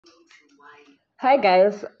Hi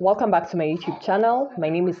guys, welcome back to my YouTube channel. My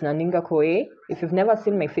name is Naninga Koe. If you've never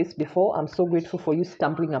seen my face before, I'm so grateful for you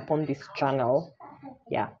stumbling upon this channel.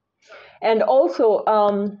 Yeah. And also,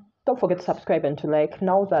 don't forget to subscribe and to like.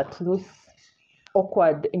 Now that those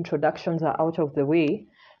awkward introductions are out of the way,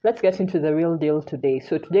 let's get into the real deal today.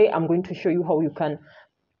 So today I'm going to show you how you can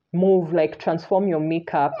transform your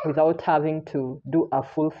makeup without having to do a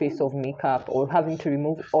full face of makeup or having to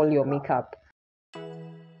remove all your makeup.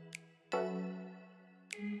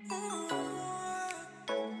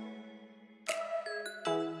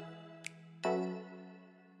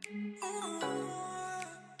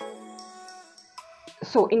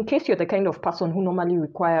 So in case you're the kind of person who normally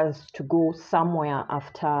requires to go somewhere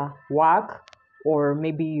after work, or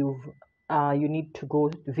maybe you need to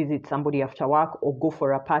go visit somebody after work or go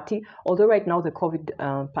for a party, although right now the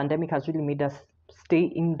COVID pandemic has really made us stay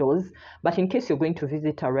indoors, but in case you're going to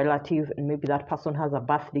visit a relative and maybe that person has a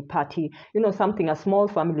birthday party, something, a small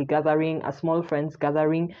family gathering, a small friends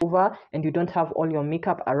gathering over, and you don't have all your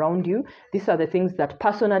makeup around you, these are the things that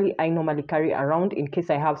personally I normally carry around in case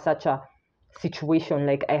I have such a situation,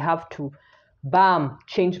 like I have to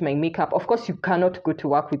change my makeup. Of course, you cannot go to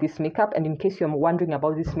work with this makeup, and in case you're wondering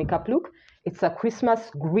about this makeup look, it's a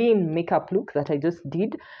Christmas green makeup look that I just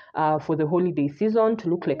did for the holiday season to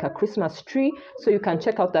look like a Christmas tree. So you can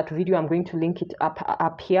check out that video. I'm going to link it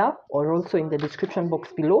up here or also in the description box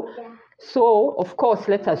below. So of course,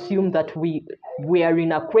 let's assume that we are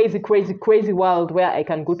in a crazy world where I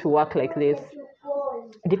can go to work like this,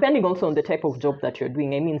 depending also on the type of job that you're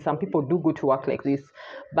doing. I mean, some people do go to work like this,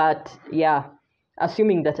 but yeah,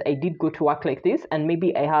 assuming that I did go to work like this and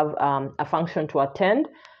maybe I have a function to attend,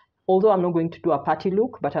 although I'm not going to do a party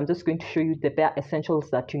look, but I'm just going to show you the bare essentials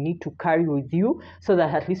that you need to carry with you so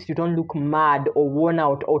that at least you don't look mad or worn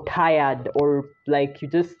out or tired or like you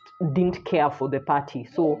just didn't care for the party.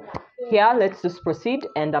 So here, let's just proceed,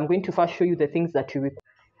 and I'm going to first show you the things that you require.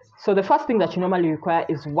 So the first thing that you normally require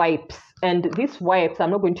is wipes. And these wipes,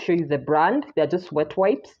 I'm not going to show you the brand. They're just wet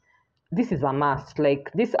wipes. This is a must.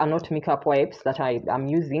 Like, these are not makeup wipes that I am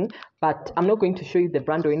using, but I'm not going to show you the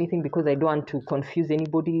brand or anything because I don't want to confuse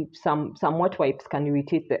anybody. Some wet wipes can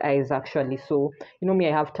irritate the eyes actually. So, you know me,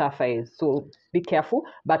 I have tough eyes. So be careful.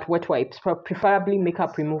 But wet wipes, preferably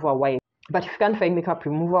makeup remover wipes. But if you can't find makeup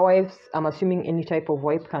remover wipes, I'm assuming any type of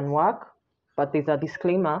wipe can work. But there's a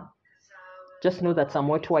disclaimer. Just know that some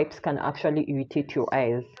wet wipes can actually irritate your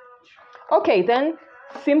eyes. Okay, then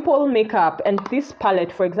simple makeup. And this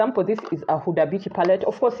palette, for example, this is a Huda Beauty palette.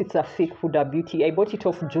 Of course, it's a fake Huda Beauty. I bought it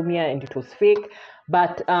off Jumia and it was fake.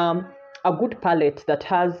 But a good palette that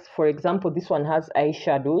has, for example, this one has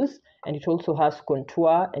eyeshadows and it also has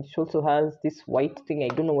contour and it also has this white thing.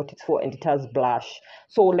 I don't know what it's for, and it has blush.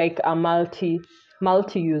 So like a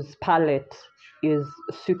multi-use palette is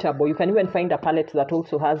suitable. You can even find a palette that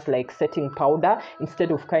also has like setting powder instead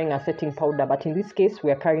of carrying a setting powder, but in this case we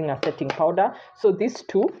are carrying a setting powder. So these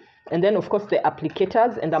two, and then of course the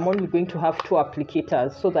applicators, and I'm only going to have 2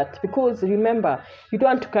 applicators, so that, because remember, you don't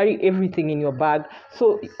want to carry everything in your bag.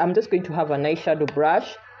 So I'm just going to have an eyeshadow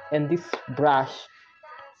brush and this brush,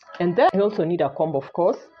 and then I also need a comb, of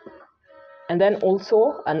course, and then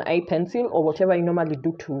also an eye pencil or whatever you normally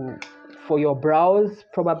do for your brows,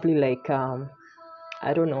 probably like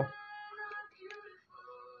I don't know,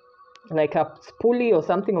 like a spoolie or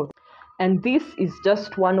something. And this is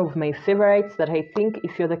just one of my favorites that I think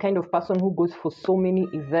if you're the kind of person who goes for so many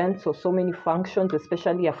events or so many functions,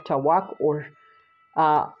 especially after work or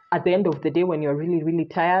at the end of the day when you're really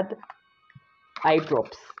tired, eye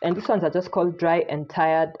drops. And these ones are just called dry and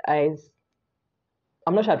tired eyes.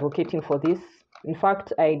 I'm not advocating for this. In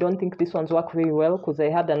fact, I don't think these ones work very well because I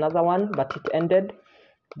had another one, but it ended.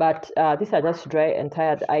 But these are just dry and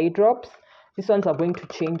tired eye drops. These ones are going to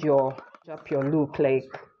change up your look, like,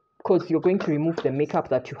 because you're going to remove the makeup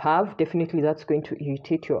that you have. Definitely that's going to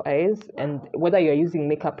irritate your eyes, and whether you're using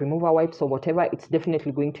makeup remover wipes or whatever, it's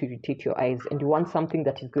definitely going to irritate your eyes, and you want something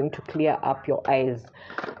that is going to clear up your eyes.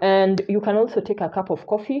 And you can also take a cup of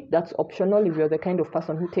coffee. That's optional. If you're the kind of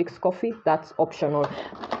person who takes coffee, that's optional.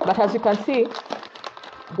 But as you can see,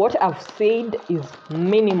 what I've said is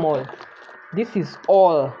minimal. This is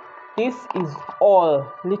all.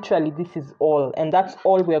 Literally, this is all. And that's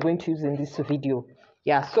all we are going to use in this video.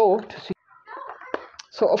 Yeah, so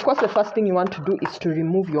of course, the first thing you want to do is to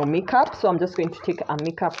remove your makeup. So I'm just going to take a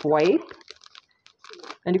makeup wipe.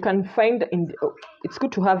 And you can find, it's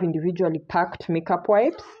good to have individually packed makeup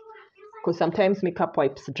wipes, because sometimes makeup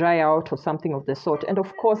wipes dry out or something of the sort. And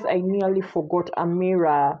of course, I nearly forgot a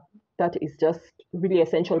mirror. That is just really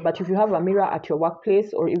essential. But if you have a mirror at your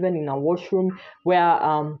workplace or even in a washroom where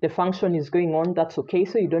the function is going on, that's okay.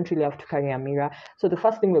 So you don't really have to carry a mirror. So the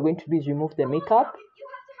first thing we're going to do is remove the makeup.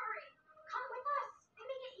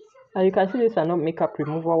 And you can see these are not makeup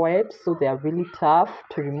remover wipes, so they are really tough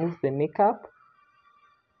to remove the makeup.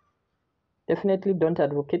 Definitely don't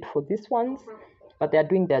advocate for these ones, but they are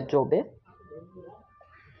doing their job, eh?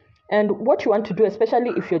 And what you want to do,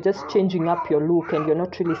 especially if you're just changing up your look and you're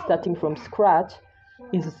not really starting from scratch,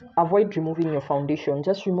 is avoid removing your foundation.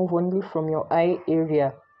 Just remove only from your eye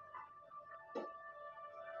area.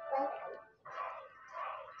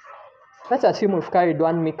 Let's assume we've carried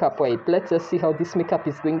one makeup wipe. Let's just see how this makeup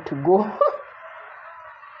is going to go.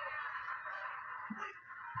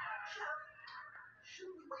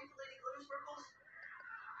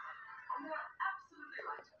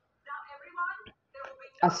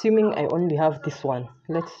 Assuming I only have this one,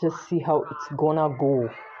 let's just see how it's gonna go.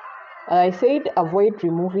 I said avoid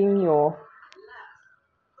removing your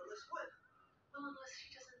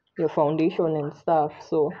foundation and stuff.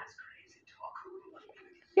 So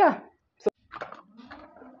yeah, so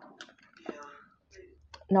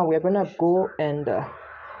now we're gonna go and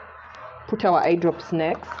put our eye drops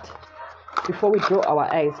next. Before we draw our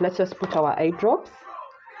eyes, let's just put our eye drops,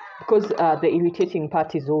 because the irritating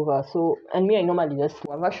part is over. So, and me, I normally just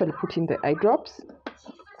have actually put in the eye drops,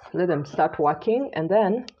 let them start working, and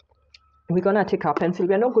then we're gonna take our pencil.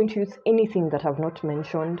 We're not going to use anything that I've not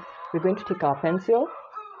mentioned. We're going to take our pencil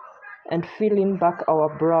and fill in back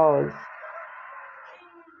our brows.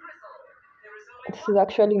 This is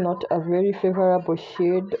actually not a very favorable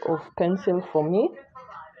shade of pencil for me,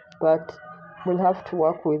 but we'll have to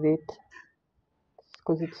work with it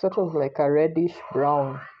because it's sort of like a reddish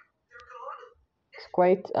brown. It's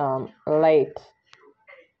quite light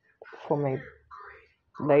for my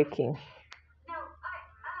liking.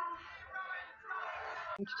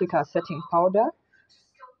 I'm going to take our setting powder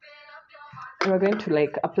and we're going to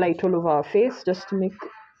like apply it all over our face just to make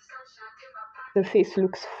the face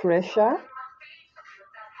looks fresher.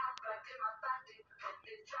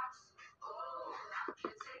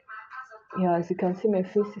 Yeah, as you can see, my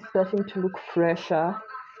face is starting to look fresher.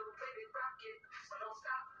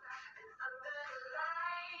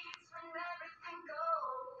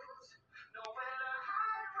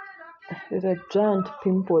 There's a giant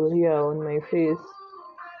pimple here on my face.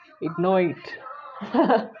 Ignore it.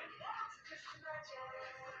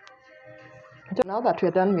 So now that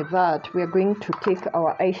we're done with that, we're going to take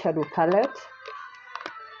our eyeshadow palette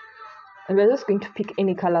and we're just going to pick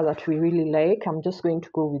any color that we really like. I'm just going to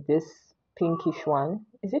go with this pinkish one.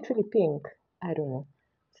 Is it really pink? I don't know.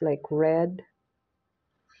 It's like red.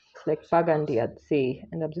 It's like burgundy, I'd say.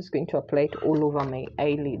 And I'm just going to apply it all over my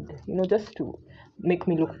eyelid, you know, just to make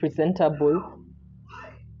me look presentable,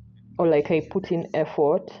 or like I put in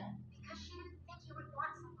effort.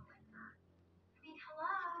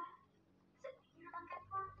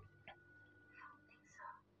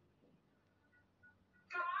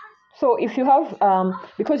 So if you have,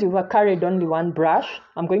 because you've carried only one brush,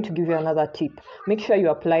 I'm going to give you another tip. Make sure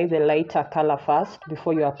you apply the lighter color first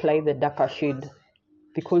before you apply the darker shade,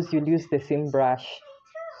 because you'll use the same brush.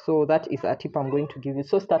 So that is a tip I'm going to give you.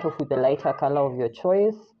 So start off with the lighter color of your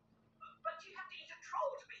choice.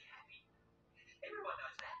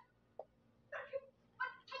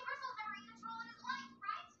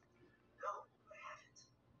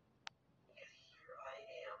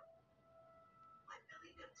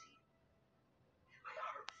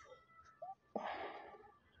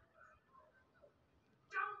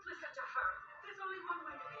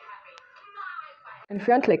 And if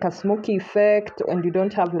you want like a smoky effect and you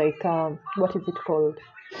don't have like what is it called,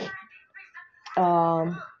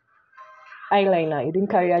 eyeliner, you didn't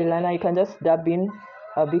carry eyeliner, you can just dab in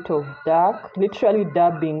a bit of dark, literally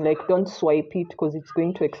dabbing, like don't swipe it because it's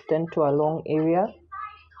going to extend to a long area.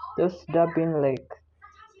 Just dab in, like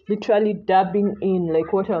literally dabbing in,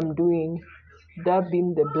 like what I'm doing. Dab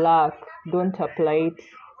in the black, don't apply it.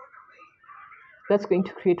 That's going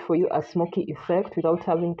to create for you a smoky effect without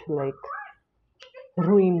having to like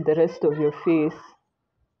ruin the rest of your face.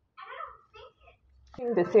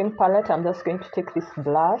 In the same palette, I'm just going to take this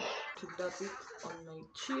blush to dab it on my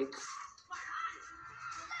cheeks.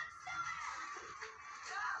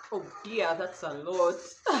 Oh dear, that's a lot.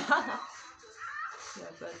 Yeah,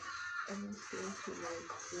 but I'm just going to like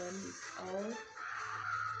blend it out.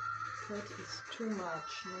 That is too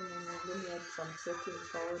much. No. Let me add some setting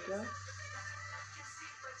powder.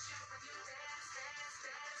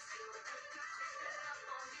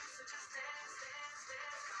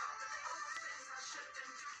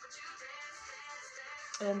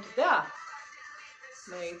 And there,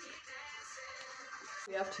 like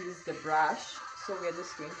We have to use the brush, so we're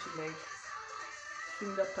just going to like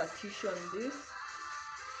finger partition this,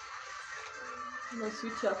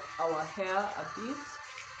 switch up our hair a bit.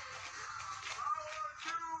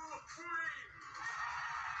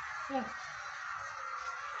 Yeah,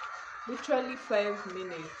 literally 5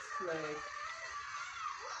 minutes, like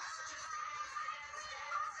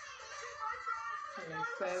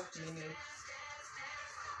 5 minutes.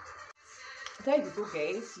 There you go,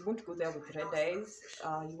 guys. You won't go there with red eyes.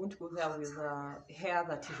 You won't go there with hair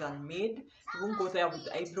that is unmade. You won't go there with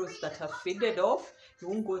eyebrows that have faded off. You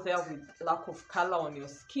won't go there with lack of color on your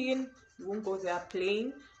skin. You won't go there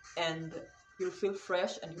plain, and you'll feel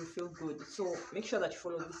fresh and you'll feel good. So make sure that you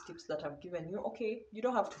follow these tips that I've given you. Okay, you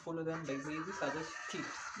don't have to follow them by the way. These are just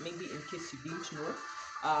tips, maybe in case you didn't know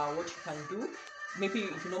what you can do. Maybe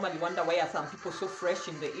if you normally wonder why are some people so fresh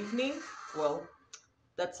in the evening, well,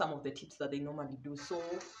 that's some of the tips that they normally do. So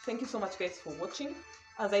thank you so much, guys, for watching.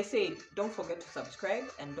 As I said, don't forget to subscribe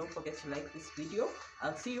and don't forget to like this video.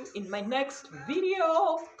 I'll see you in my next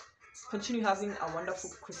video. Continue having a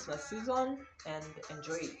wonderful Christmas season and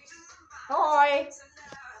enjoy it. Bye.